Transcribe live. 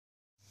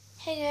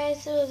Hey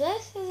guys, so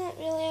this isn't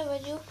really a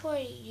video for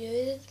you,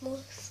 it's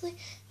mostly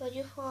a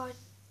video for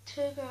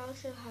two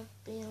girls who have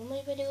been on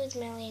my videos,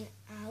 Millie and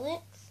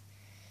Alex.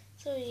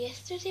 So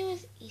yesterday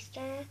was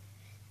Easter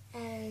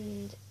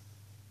and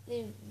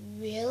they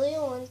really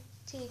wanted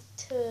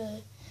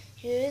to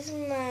use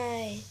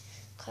my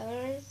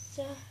colour and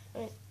stuff.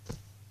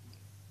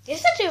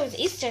 Yesterday was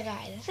Easter,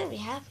 guys, I should be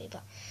happy,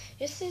 but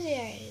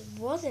yesterday I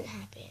wasn't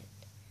happy.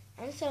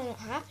 I'm still not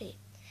happy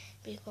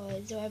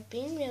because they were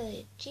being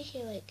really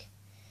cheeky,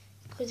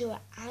 because they were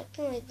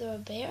acting like they were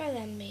better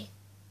than me.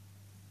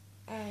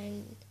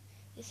 And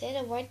they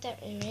said a word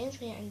that reminds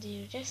me, and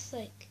they were just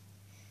like,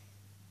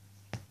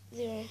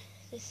 they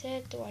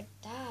said the word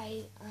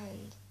die,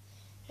 and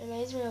it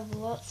reminds me of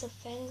lots of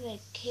things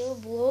like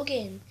Caleb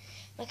Logan,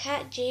 my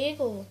cat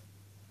Jago.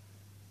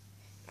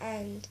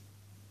 And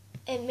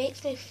it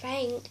makes me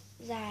think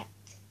that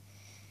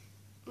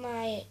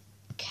my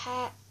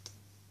cat,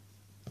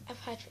 I've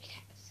had 3 cats.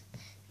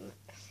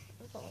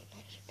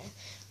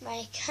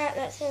 My cat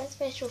that's in a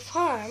special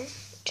farm,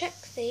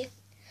 Trixie,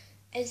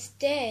 is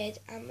dead,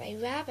 and my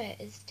rabbit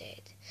is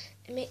dead.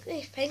 It makes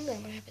me think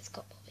that my rabbit's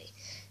got puppy.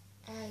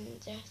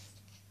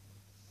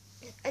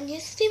 And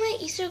yesterday my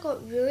Easter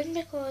got ruined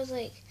because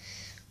I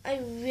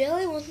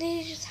really wanted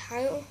to just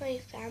hang out with my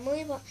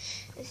family, but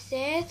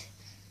instead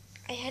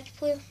I had to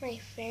play with my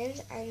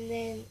friends, and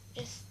then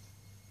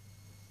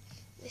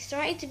they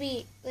started to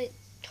be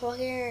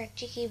talking in a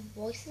cheeky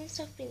voice and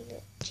stuff, being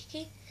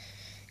cheeky.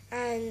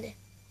 And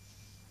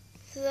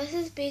so this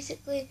is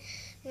basically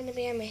going to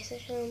be a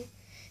message to them.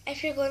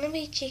 If you're going to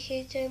be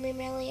cheeky to me,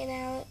 Millie and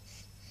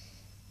Alex,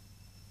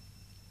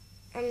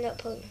 I'm not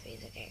pulling my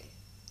face again.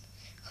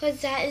 Because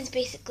that is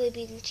basically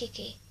being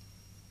cheeky.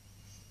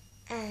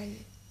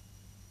 And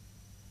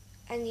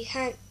you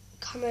can't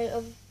come out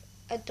of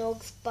a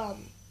dog's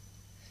bum.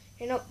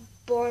 You're not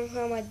born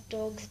from a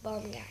dog's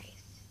bum,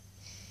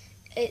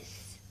 guys.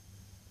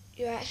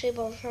 You're actually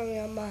born from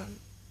your mum.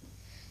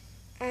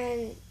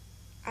 And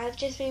I've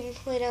just been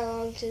playing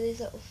along to these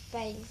little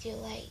things you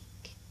like.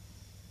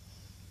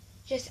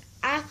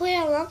 I play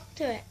along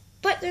to it,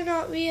 but they're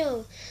not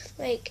real.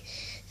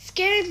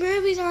 Scary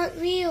movies aren't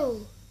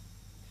real.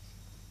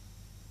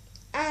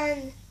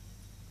 And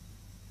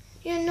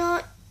you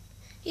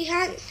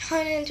can't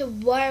turn into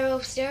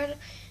werewolves. And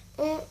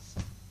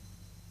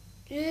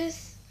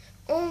there's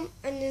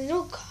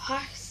no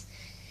curse.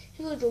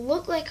 You would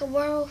look like a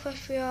werewolf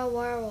if you're a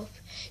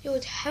werewolf. You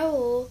would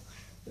howl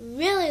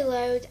really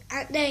loud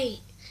at night,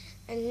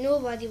 and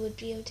nobody would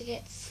be able to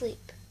get to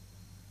sleep.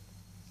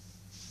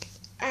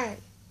 And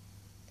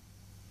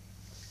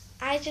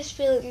I just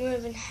feel like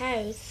moving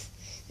house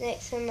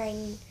next to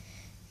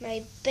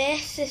my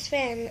bestest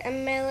friend,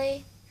 and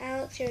Millie,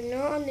 Alex, you're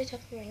not on the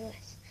top of my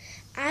list.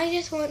 I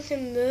just want to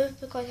move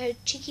because how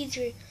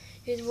cheeky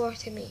you were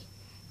to me.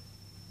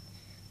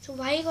 So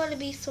why you gotta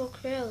be so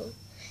cruel?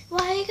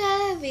 Why you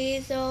gotta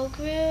be so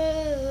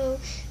cruel?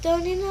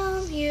 Don't you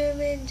know I'm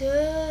human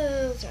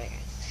too? Sorry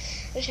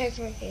guys, I was trying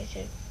to make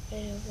a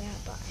video of that,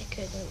 but I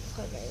couldn't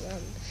because my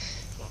mum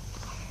got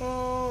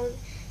cold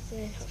and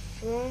then her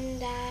phone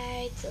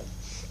died.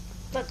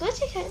 But go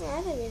check out my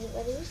other music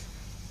videos.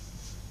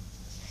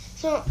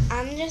 So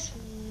I'm just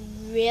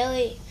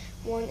really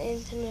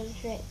wanting to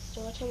move next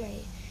door to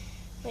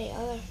my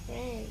other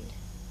friend,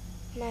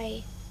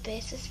 my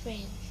bestest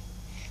friend.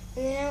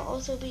 And then I'll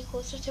also be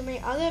closer to my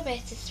other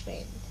bestest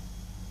friend.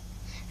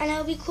 And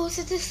I'll be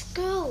closer to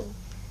school.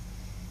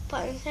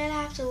 But instead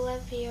I have to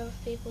live here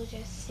with people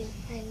just saying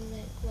things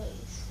like what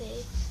you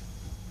say.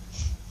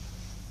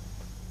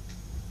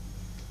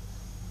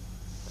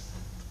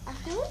 I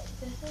feel like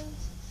this is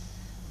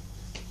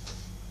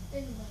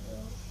video.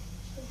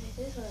 Okay,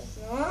 this one is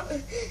not.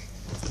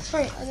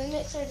 Sorry, on the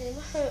next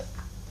neighborhood,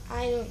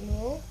 I don't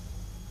know.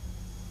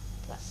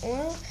 But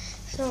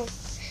so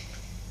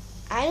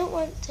I don't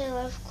want to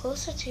live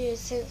closer to you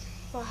since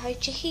how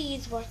cheeky you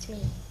were to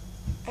me.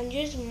 And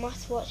you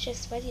must watch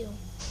this video.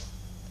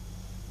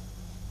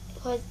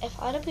 Because if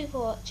other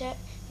people watch it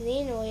and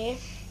they know you,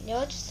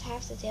 they'll just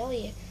have to tell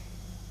you.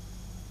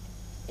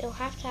 You'll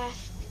have to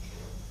ask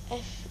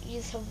if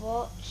you have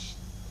watched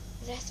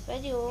this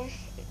video,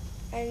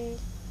 and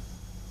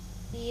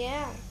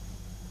yeah.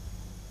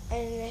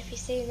 And if you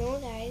say no,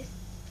 guys,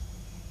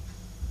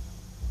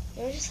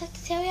 you'll just have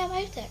to tell you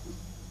about it.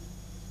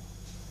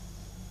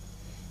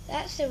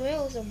 That's the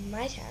rules of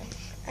my channel.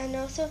 And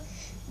also,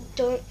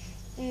 don't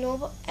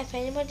know if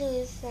anybody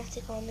leaves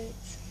nasty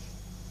comments,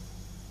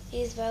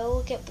 you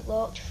will get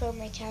blocked from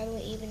my channel.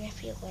 Even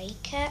if you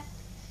like it,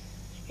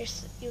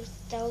 you'll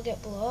still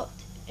get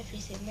blocked if you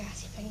say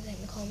nasty things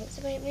in the comments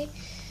about me.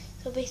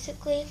 So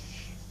basically,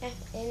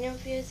 if any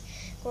of you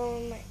go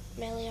on my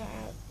Millie or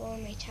Alex, go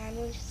on my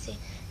channel and just say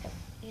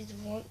if you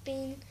want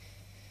being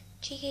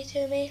cheeky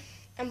to me,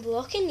 I'm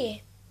blocking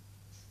you.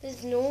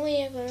 There's no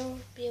way you're going to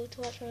be able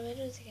to watch my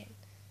videos again.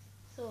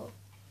 So,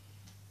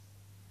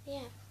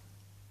 yeah.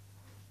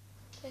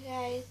 So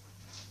guys,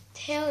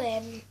 tell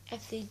them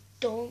if they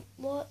don't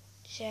watch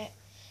it,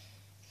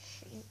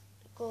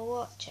 go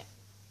watch it.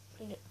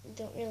 You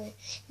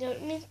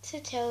don't need to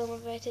tell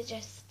them about it,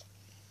 just,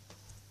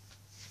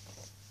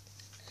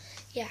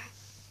 yeah.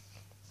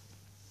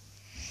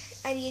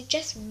 And you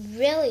just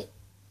really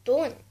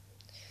don't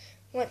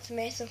want to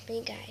mess with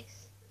me,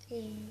 guys.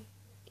 You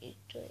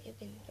don't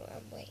even know what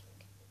I'm like.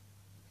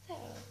 So,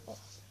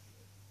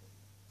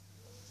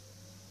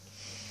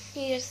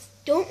 you just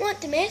don't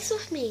want to mess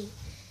with me.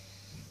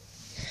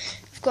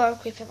 I've got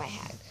a grip in my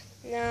hand.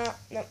 No.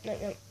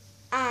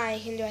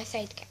 I can do a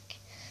side kick.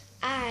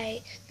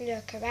 I can do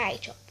a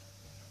karate chop.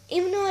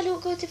 Even though I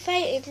don't go to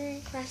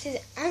fighting classes,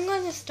 I'm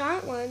going to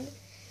start one.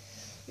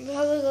 I'd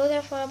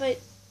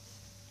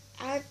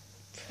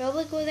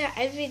probably go there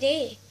every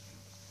day.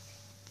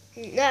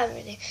 Not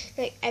every day.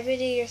 Like, every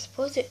day you're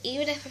supposed to,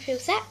 even if I feel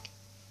sick.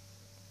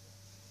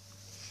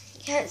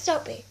 You can't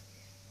stop me.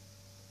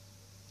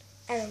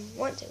 And I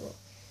want to go.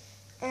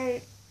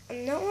 And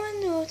I'm not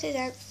wanting to go to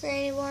dance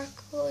anymore,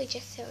 Chloe,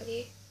 just tell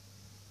you.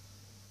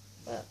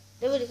 Well,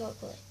 nobody called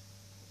Chloe.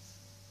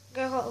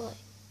 Girl called Chloe.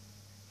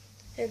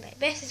 Who's my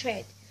bestest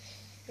friend.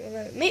 And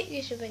we're going to make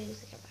YouTube videos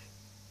to come back.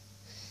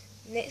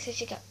 Next time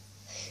she comes.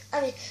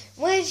 I mean,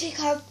 when she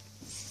comes,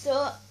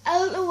 so I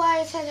don't know why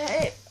I said her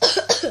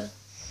name.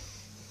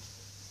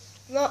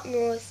 Not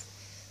nose.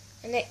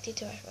 Connected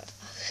to her foot.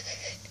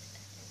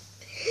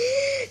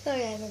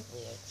 Sorry, I'm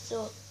weird.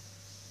 So,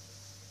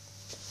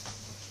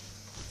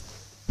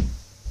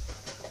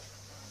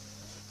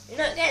 you're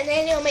not getting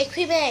any of my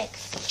cream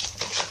eggs.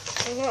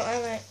 I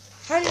want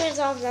hundreds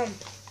of them.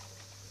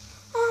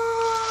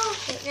 Oh,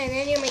 you're not getting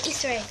any of my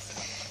Easter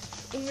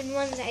eggs. Even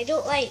ones that I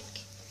don't like.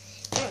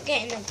 You're not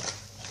getting them.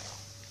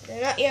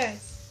 They're not yours.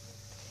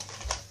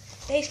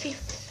 Nice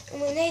people,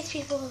 and when nice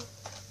people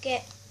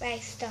get my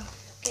stuff,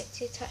 get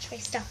to touch my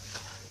stuff.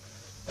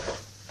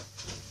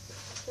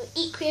 So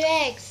eat cream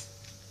eggs.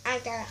 I'm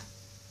done.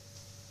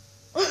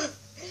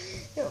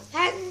 No,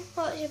 thanks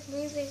for watching.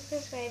 Please like,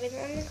 subscribe, and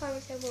in the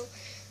comments below,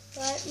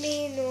 let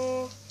me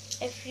know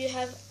if you're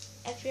a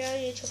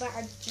YouTuber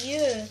and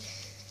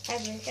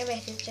you have a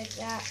message like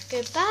that.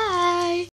 Goodbye.